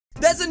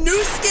there's a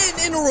new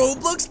skin in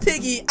Roblox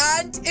Piggy,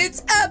 and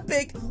it's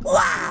epic.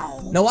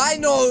 Wow. Now, I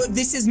know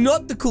this is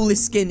not the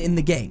coolest skin in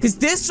the game, because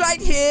this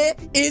right here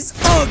is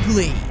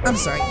ugly. I'm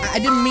sorry. I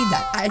didn't mean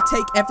that. I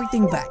take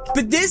everything back.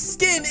 But this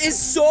skin is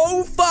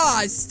so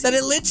fast that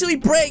it literally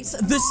breaks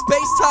the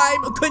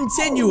space-time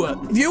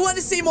continuum. If you want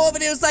to see more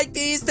videos like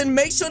these, then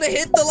make sure to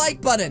hit the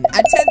like button.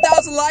 At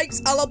 10,000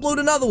 likes, I'll upload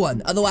another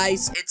one.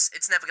 Otherwise,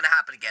 it's never gonna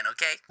happen again,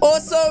 okay?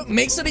 Also,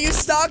 make sure to use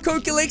Star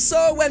Coke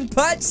Elixir when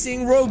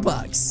purchasing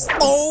Robux.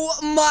 Oh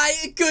my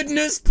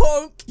goodness,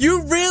 Poke.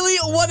 You really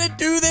want to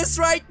do this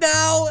right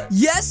now?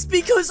 Yes,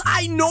 because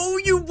I know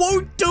you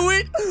won't do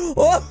it.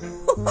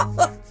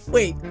 Oh,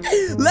 wait,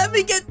 let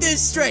me get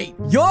this straight.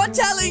 You're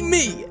telling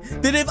me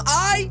that if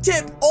I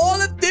tip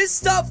all of this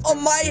stuff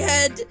on my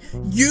head,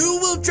 you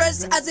will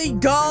dress as a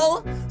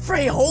girl for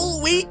a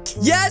whole week?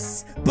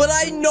 Yes, but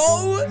I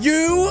know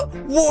you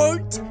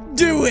won't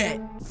do it.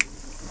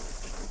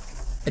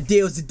 A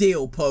deal's a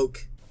deal,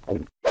 Poke.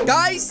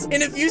 Guys,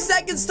 in a few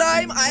seconds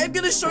time, I am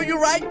going to show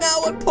you right now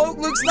what Poke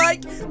looks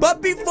like.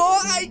 But before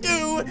I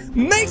do,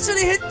 make sure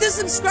to hit the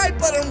subscribe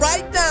button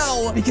right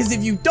now. Because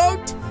if you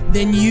don't,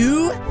 then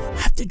you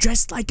have to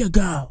dress like a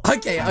girl.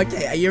 Okay,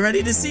 are you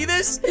ready to see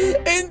this?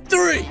 In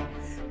 3,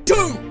 2,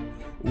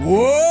 1,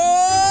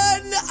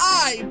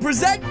 I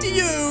present to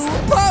you,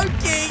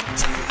 Pokey.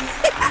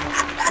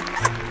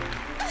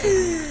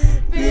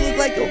 You look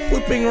like a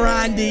flipping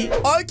Randy.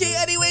 Okay,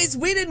 anyways,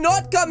 we did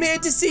not come here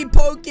to see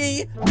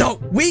Pokey. No,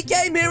 we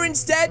came here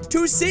instead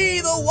to see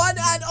the one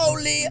and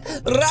only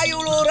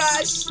RIOLU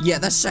RASH. Yeah,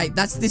 that's right.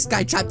 That's this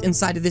guy trapped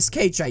inside of this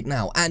cage right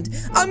now. And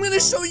I'm going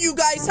to show you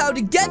guys how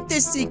to get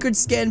this secret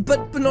skin.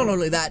 But not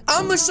only that,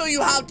 I'm going to show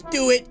you how to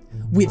do it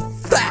with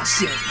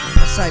fashion.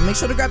 That's right. Make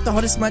sure to grab the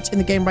hottest merch in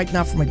the game right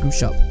now from my goose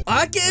shop.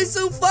 Okay,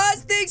 so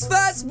first things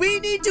first, we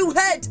need to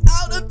head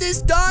out of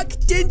this dark,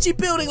 dingy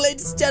building,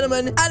 ladies and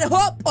gentlemen, and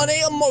hop on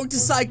a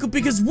motorcycle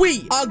because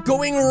we are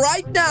going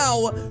right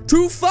now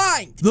to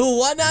find the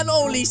one and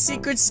only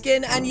secret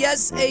skin. And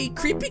yes, a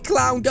creepy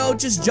clown girl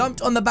just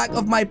jumped on the back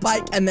of my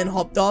bike and then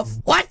hopped off.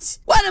 What?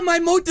 Where did my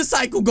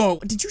motorcycle go?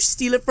 Did you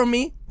steal it from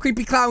me,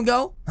 creepy clown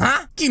girl?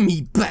 Huh? Give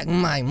me back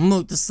my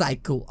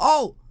motorcycle.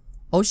 Oh,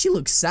 she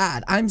looks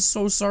sad. I'm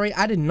so sorry.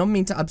 I did not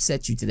mean to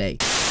upset you today.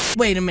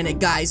 Wait a minute,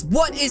 guys.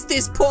 What is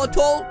this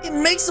portal? It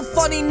makes a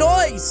funny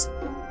noise.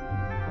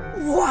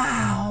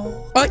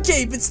 Wow.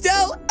 Okay, but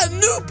still, a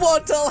new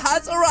portal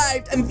has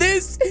arrived. And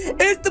this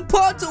is the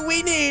portal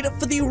we need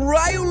for the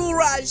RIOLU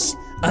RASH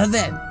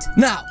event.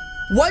 Now,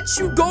 once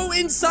you go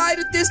inside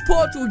of this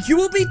portal, you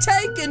will be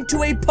taken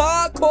to a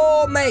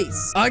parkour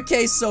maze.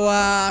 Okay, so,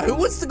 who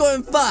wants to go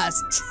in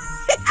first?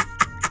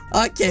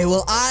 Okay,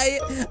 well,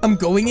 I am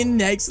going in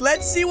next.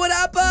 Let's see what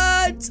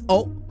happens.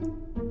 Oh,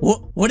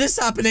 what is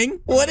happening?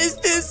 What is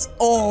this?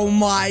 Oh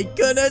my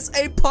goodness,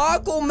 a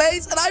parkour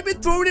maze, and I've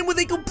been thrown in with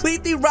a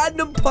completely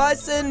random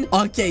person.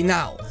 Okay,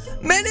 now,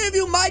 many of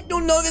you might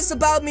not know this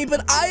about me,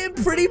 but I am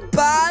pretty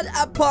bad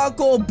at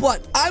parkour,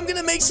 but I'm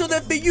gonna make sure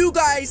that for you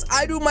guys,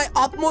 I do my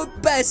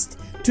utmost best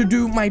to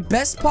do my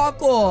best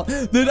parkour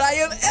that I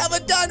have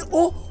ever done.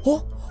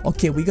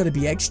 Okay, we gotta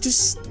be extra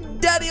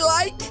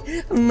steady-like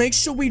and make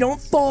sure we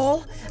don't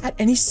fall at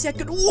any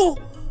second. Whoa!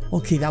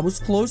 Okay, that was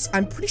close.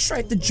 I'm pretty sure I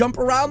have to jump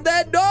around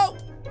there. No!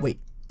 Wait.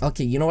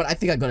 Okay, you know what? I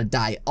think I'm gonna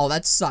die. Oh,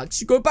 that sucks.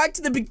 You go back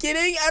to the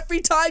beginning every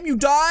time you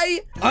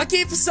die?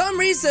 Okay, for some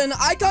reason,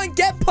 I can't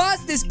get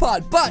past this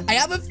part, but I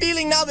have a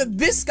feeling now that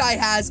this guy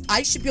has,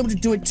 I should be able to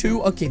do it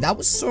too. Okay, that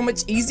was so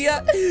much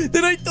easier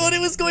than I thought it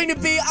was going to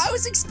be. I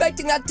was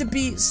expecting that to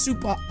be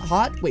super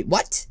hard. Wait,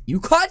 what? You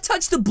can't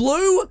touch the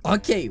blue?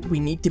 Okay, we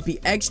need to be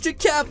extra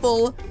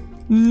careful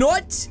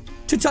not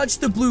to touch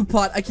the blue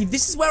part. Okay,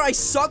 this is where I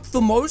suck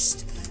the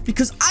most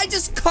because I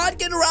just can't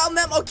get around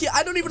them. Okay,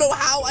 I don't even know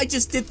how I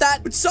just did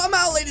that, but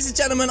somehow, ladies and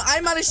gentlemen,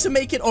 I managed to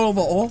make it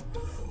over. Oh,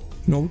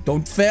 no,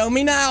 don't fail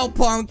me now,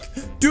 punk.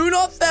 Do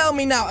not fail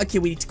me now. Okay,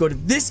 we need to go to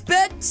this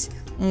bit.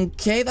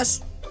 Okay,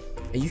 that's...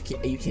 Are you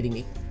kidding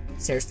me?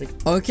 Seriously?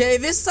 Okay,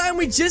 this time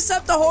we just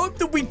have to hope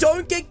that we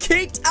don't get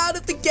kicked out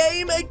of the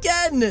game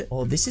again.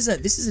 Oh, this is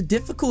a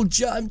difficult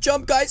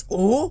jump, guys.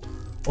 Oh,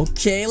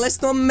 okay,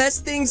 let's not mess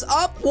things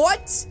up.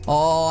 What?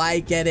 Oh, I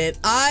get it.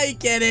 I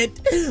get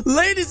it.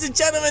 Ladies and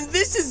gentlemen,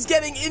 this is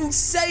getting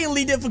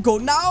insanely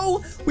difficult.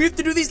 Now, we have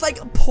to do these, like,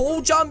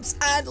 pole jumps.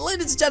 And,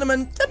 ladies and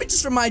gentlemen, let me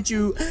just remind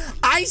you,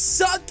 I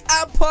suck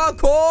at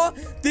parkour.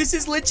 This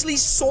is literally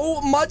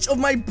so much of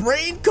my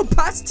brain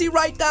capacity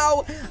right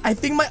now. I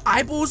think my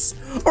eyeballs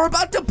are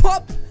about to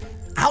pop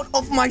out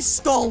of my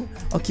skull.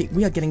 Okay,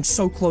 we are getting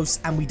so close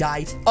and we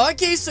died.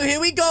 Okay, so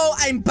here we go.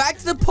 I'm back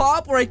to the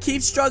part where I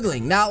keep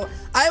struggling. Now,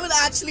 I haven't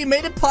actually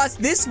made it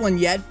past this one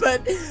yet,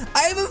 but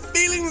I have a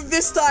feeling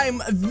this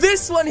time,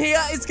 this one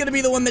here is going to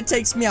be the one that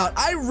takes me out.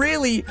 I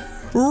really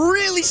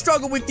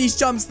struggle with these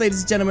jumps,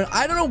 ladies and gentlemen.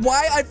 I don't know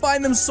why I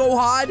find them so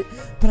hard,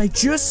 but I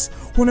just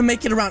want to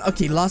make it around.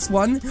 Okay, last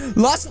one.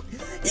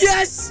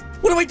 Yes!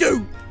 What do I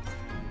do?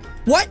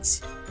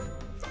 What?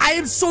 I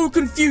am so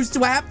confused.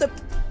 Do I have to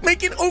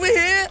make it over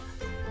here?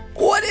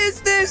 What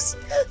is this?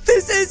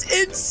 This is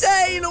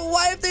insane.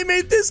 Why have they made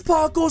this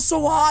parkour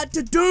so hard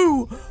to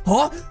do?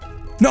 Huh?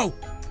 No.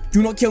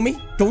 Do not kill me.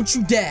 Don't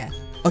you dare.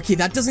 Okay,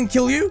 that doesn't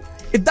kill you.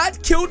 If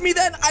that killed me,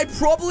 then I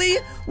probably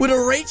would have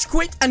rage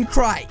quit and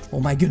cried. Oh,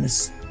 my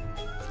goodness.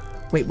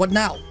 Wait, what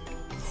now?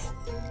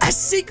 A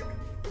secret.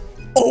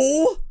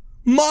 Oh,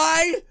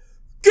 my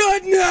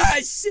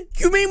goodness.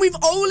 You mean we've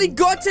only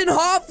gotten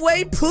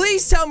halfway?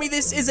 Please tell me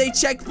this is a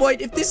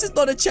checkpoint. If this is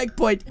not a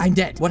checkpoint, I'm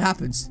dead. What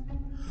happens?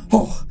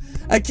 Oh,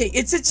 okay,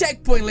 it's a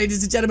checkpoint,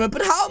 ladies and gentlemen.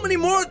 But how many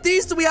more of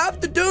these do we have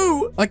to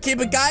do? Okay,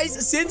 but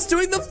guys, since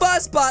doing the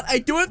first part, I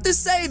do have to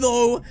say,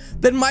 though,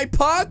 that my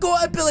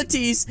parkour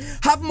abilities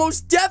have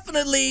most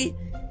definitely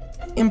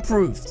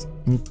improved.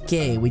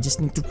 Okay, we just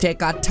need to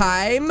take our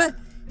time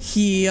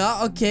here.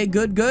 Okay,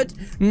 good, good.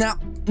 Now,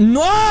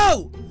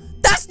 no!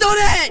 That's not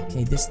it!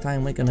 Okay, this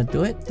time we're gonna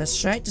do it.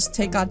 That's right, just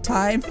take our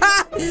time.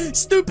 Ha!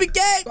 Stupid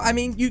game! I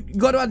mean, you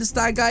gotta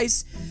understand,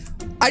 guys.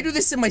 I do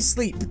this in my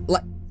sleep.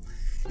 Like,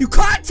 you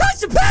can't touch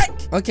the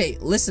pick! Okay,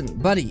 listen,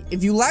 buddy.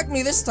 If you like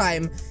me this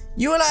time,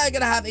 you and I are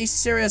gonna have a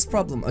serious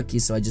problem. Okay,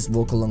 so I just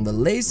walk along the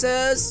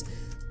lasers.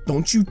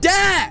 Don't you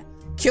dare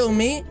kill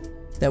me.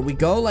 There we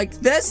go, like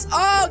this.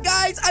 Oh,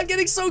 guys, I'm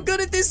getting so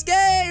good at this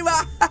game.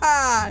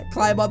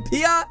 Climb up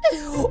here.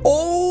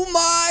 Oh,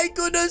 my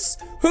goodness.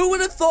 Who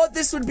would have thought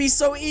this would be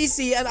so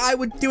easy and I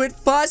would do it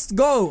first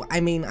go?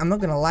 I mean, I'm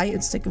not gonna lie.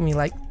 It's taken me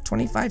like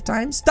 25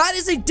 times. That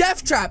is a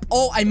death trap.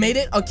 Oh, I made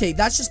it. Okay,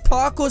 that's just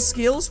parkour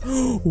skills.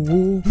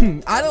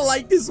 I don't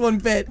like this one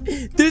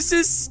bit. This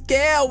is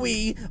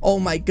scary. Oh,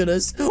 my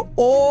goodness.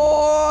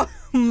 Oh,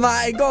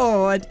 my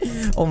God.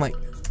 Oh, my...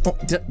 Oh,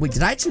 wait,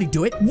 did I actually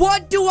do it?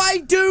 What do I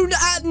do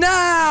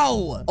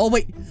now? Oh,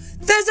 wait.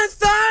 There's a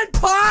third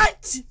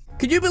part?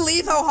 Can you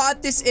believe how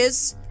hard this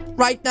is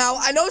right now?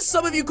 I know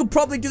some of you could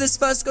probably do this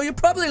first go. You're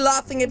probably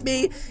laughing at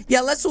me.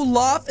 Yeah, let's all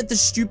laugh at the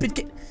stupid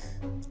kid.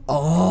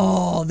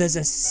 Oh, there's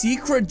a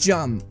secret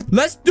jump.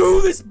 Let's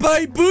do this,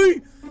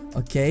 baby.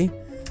 Okay.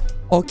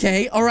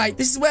 Okay, all right.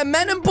 This is where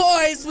men and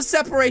boys were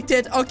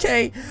separated.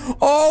 Okay.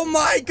 Oh,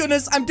 my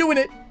goodness. I'm doing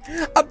it.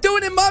 I'm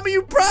doing it, Mom. Are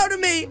you proud of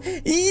me?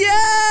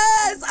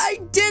 Yes, I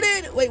did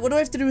it. Wait, what do I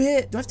have to do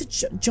here? Do I have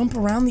to jump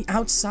around the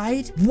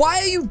outside? Why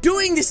are you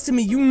doing this to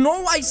me? You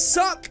know I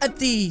suck at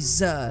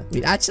these.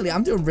 Wait, actually,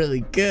 I'm doing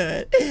really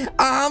good.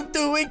 I'm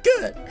doing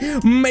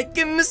good.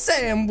 Making a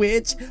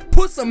sandwich.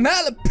 Put some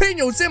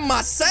jalapenos in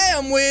my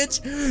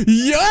sandwich.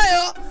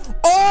 Yeah.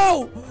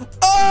 Oh.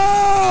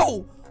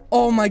 Oh.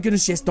 Oh, my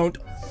goodness. Yes, don't.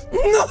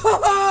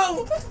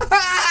 No.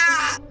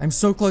 I'm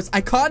so close. I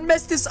can't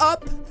mess this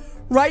up.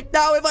 Right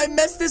now, if I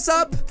mess this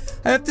up,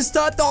 I have to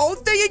start the whole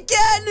thing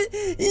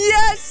again.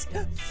 Yes!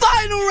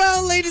 Final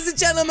round, ladies and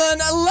gentlemen.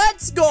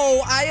 Let's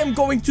go. I am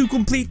going to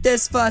complete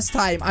this first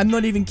time. I'm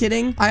not even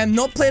kidding. I am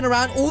not playing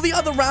around. All the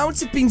other rounds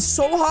have been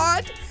so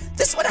hard.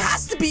 This one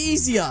has to be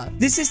easier.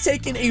 This has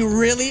taken a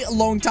really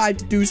long time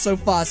to do so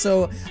far.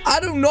 So, I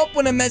do not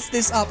want to mess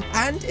this up.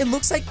 And it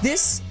looks like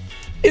this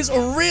is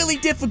really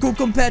difficult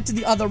compared to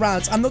the other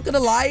rounds. I'm not gonna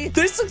lie.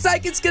 This looks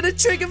like it's gonna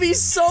trigger me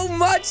so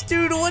much,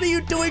 dude. What are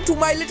you doing to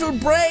my little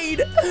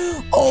brain?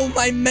 Oh,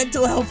 my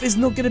mental health is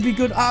not gonna be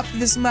good after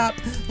this map.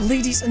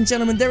 Ladies and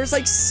gentlemen, there is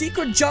like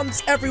secret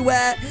jumps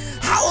everywhere.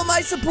 How am I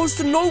supposed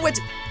to know what?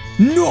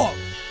 No!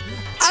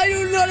 I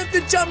do not have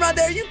to jump around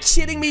there. Are you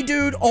kidding me,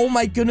 dude? Oh,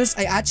 my goodness.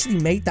 I actually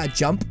made that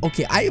jump.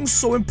 Okay, I am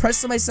so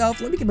impressed with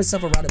myself. Let me give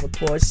myself a round of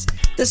applause.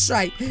 That's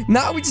right.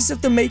 Now we just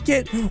have to make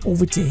it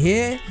over to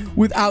here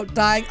without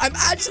dying. I'm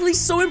actually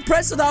so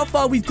impressed with how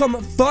far we've come.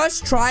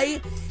 First try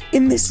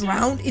in this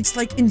round. It's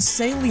like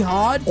insanely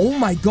hard. Oh,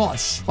 my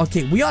gosh.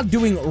 Okay, we are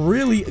doing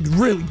really,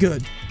 really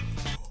good.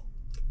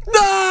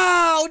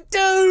 No,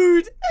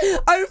 dude!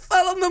 I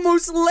fell on the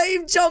most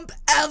lame jump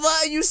ever.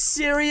 Are you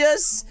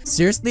serious?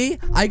 Seriously?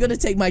 I gotta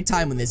take my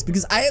time on this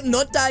because I am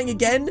not dying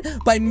again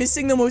by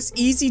missing the most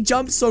easy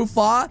jump so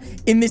far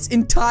in this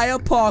entire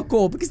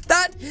parkour, because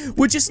that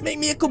would just make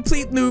me a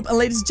complete noob. And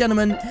ladies and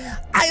gentlemen,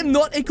 I am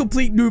not a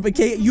complete noob,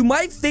 okay? You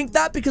might think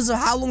that because of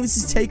how long this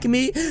has taken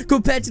me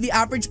compared to the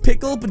average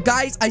pickle, but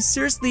guys, I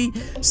seriously,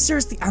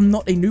 I'm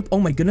not a noob. Oh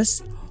my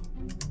goodness.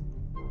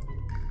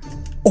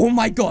 Oh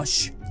my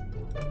gosh.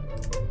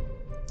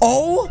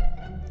 Oh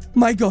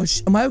my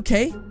gosh. Am I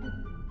okay?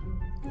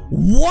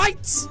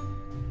 What?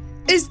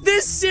 Is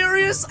this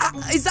serious?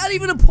 Is that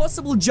even a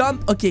possible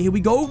jump? Okay, here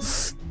we go.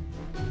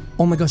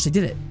 Oh my gosh, I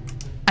did it.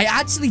 I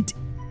actually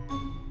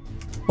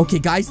Okay,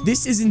 guys,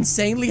 this is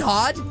insanely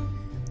hard.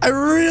 I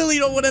really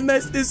don't want to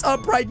mess this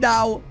up right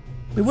now.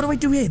 Wait, what do I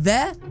do here?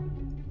 There?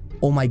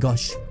 Oh my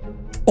gosh.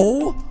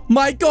 Oh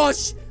my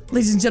gosh.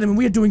 Ladies and gentlemen,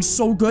 we are doing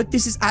so good.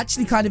 This is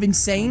actually kind of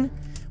insane.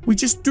 We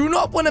just do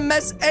not want to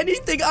mess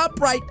anything up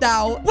right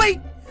now. Wait,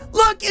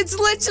 look, it's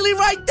literally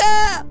right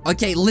there.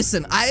 Okay,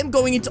 listen, I am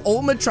going into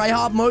ultimate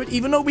tryhard mode,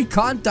 even though we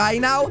can't die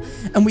now,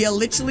 and we are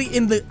literally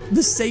in the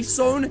safe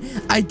zone.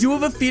 I do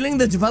have a feeling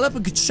the developer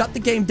could shut the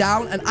game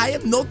down, and I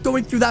am not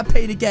going through that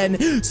pain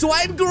again. So I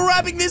am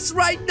grabbing this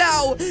right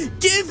now.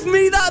 Give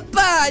me that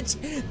badge.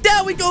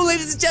 There we go,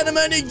 ladies and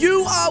gentlemen.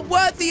 You are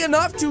worthy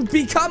enough to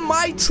become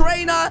my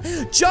trainer.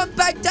 Jump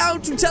back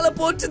down to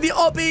teleport to the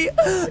obby.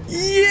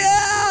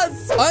 Yeah!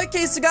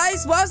 Okay, so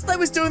guys, whilst I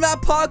was doing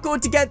that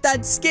parkour to get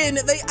that skin,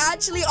 they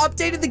actually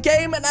updated the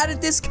game and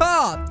added this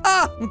car.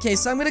 Okay,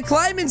 so I'm gonna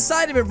climb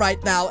inside of it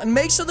right now and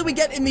make sure that we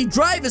get in the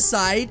driver's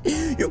side.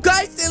 You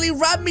guys nearly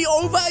ran me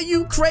over. Are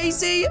you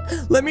crazy?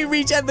 Let me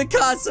regen the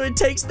car so it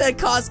takes their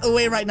cars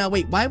away right now.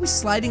 Wait, why are we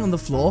sliding on the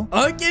floor?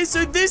 Okay,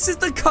 so this is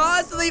the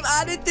cars that they've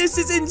added. This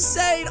is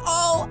insane.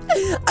 Oh,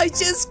 I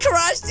just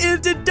crashed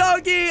into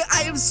Doggy.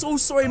 I am so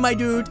sorry, my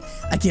dude.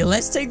 Okay,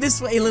 let's take this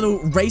for a little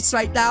race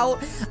right now.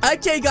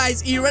 Okay,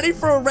 guys, are you ready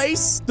for a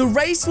race? The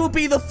race will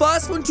be the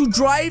first one to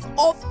drive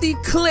off the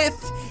cliff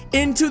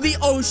into the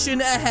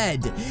ocean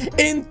ahead.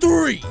 In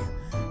 3,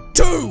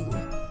 2,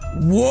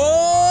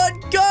 1,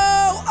 go!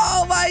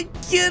 Oh my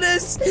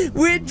goodness!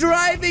 We're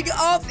driving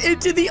off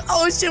into the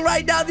ocean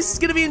right now. This is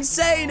gonna be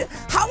insane.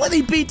 How are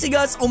they beating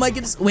us? Oh my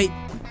goodness. Wait,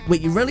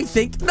 you really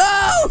think?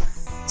 No!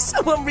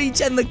 Someone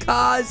regen the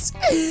cars.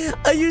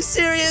 Are you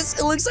serious?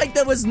 It looks like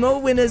there was no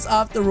winners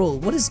after all.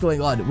 What is going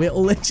on? We're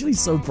all literally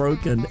so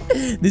broken.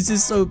 This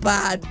is so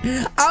bad.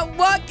 I'm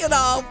walking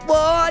off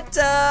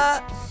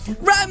water.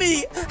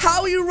 Remy,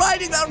 how are you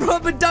riding that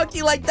rubber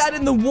ducky like that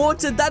in the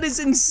water? That is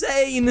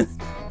insane.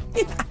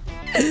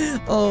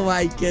 Oh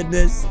my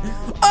goodness.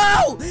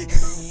 Oh!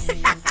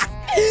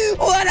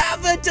 What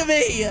happened to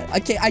me?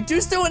 Okay, I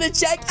do still want to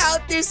check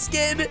out this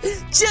skin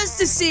just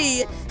to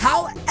see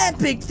how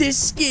epic this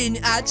skin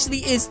actually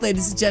is,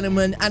 ladies and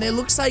gentlemen. And it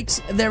looks like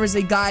there is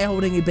a guy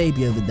holding a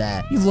baby over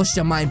there. You've lost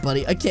your mind,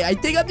 buddy. Okay, I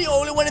think I'm the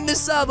only one in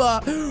this server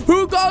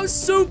who goes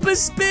super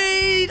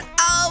speed.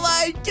 Oh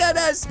my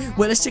goodness.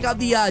 Wait, let's check out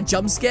the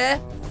jump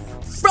scare.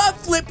 Front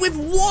flip with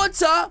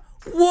water.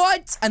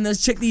 What? And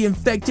let's check the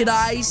infected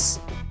eyes.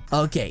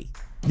 Okay.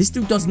 This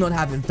dude does not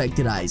have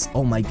infected eyes.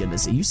 Oh my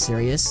goodness, are you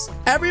serious?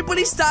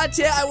 Everybody stand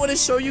here. I want to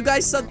show you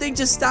guys something.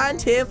 Just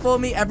stand here for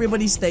me.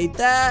 Everybody stay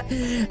there.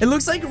 It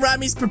looks like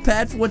Ramy's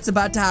prepared for what's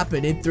about to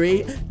happen. In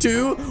 3,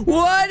 2,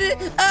 1.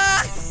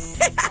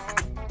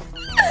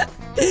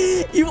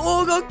 You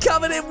all got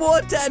covered in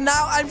water, and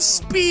now I'm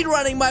speed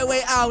running my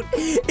way out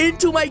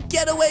into my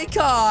getaway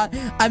car,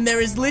 and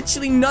there is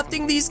literally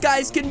nothing these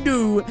guys can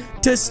do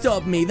to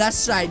stop me.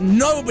 That's right,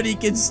 nobody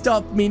can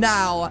stop me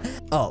now.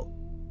 Oh.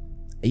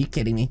 Are you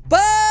kidding me?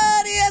 But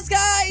yes,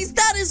 guys,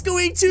 that is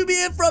going to be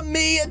it from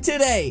me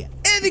today.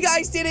 If you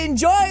guys did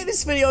enjoy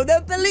this video,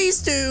 then please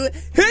do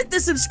hit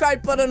the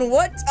subscribe button.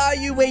 What are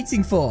you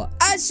waiting for?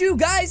 As you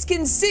guys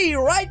can see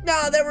right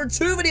now, there are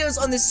 2 videos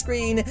on the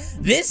screen.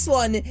 This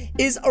one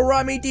is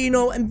Rami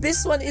Dino, and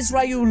this one is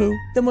RIOLU,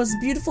 the most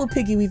beautiful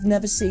piggy we've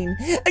never seen.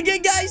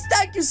 Again, guys,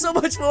 thank you so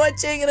much for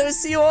watching, and I will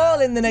see you all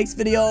in the next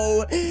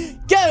video.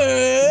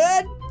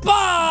 Goodbye!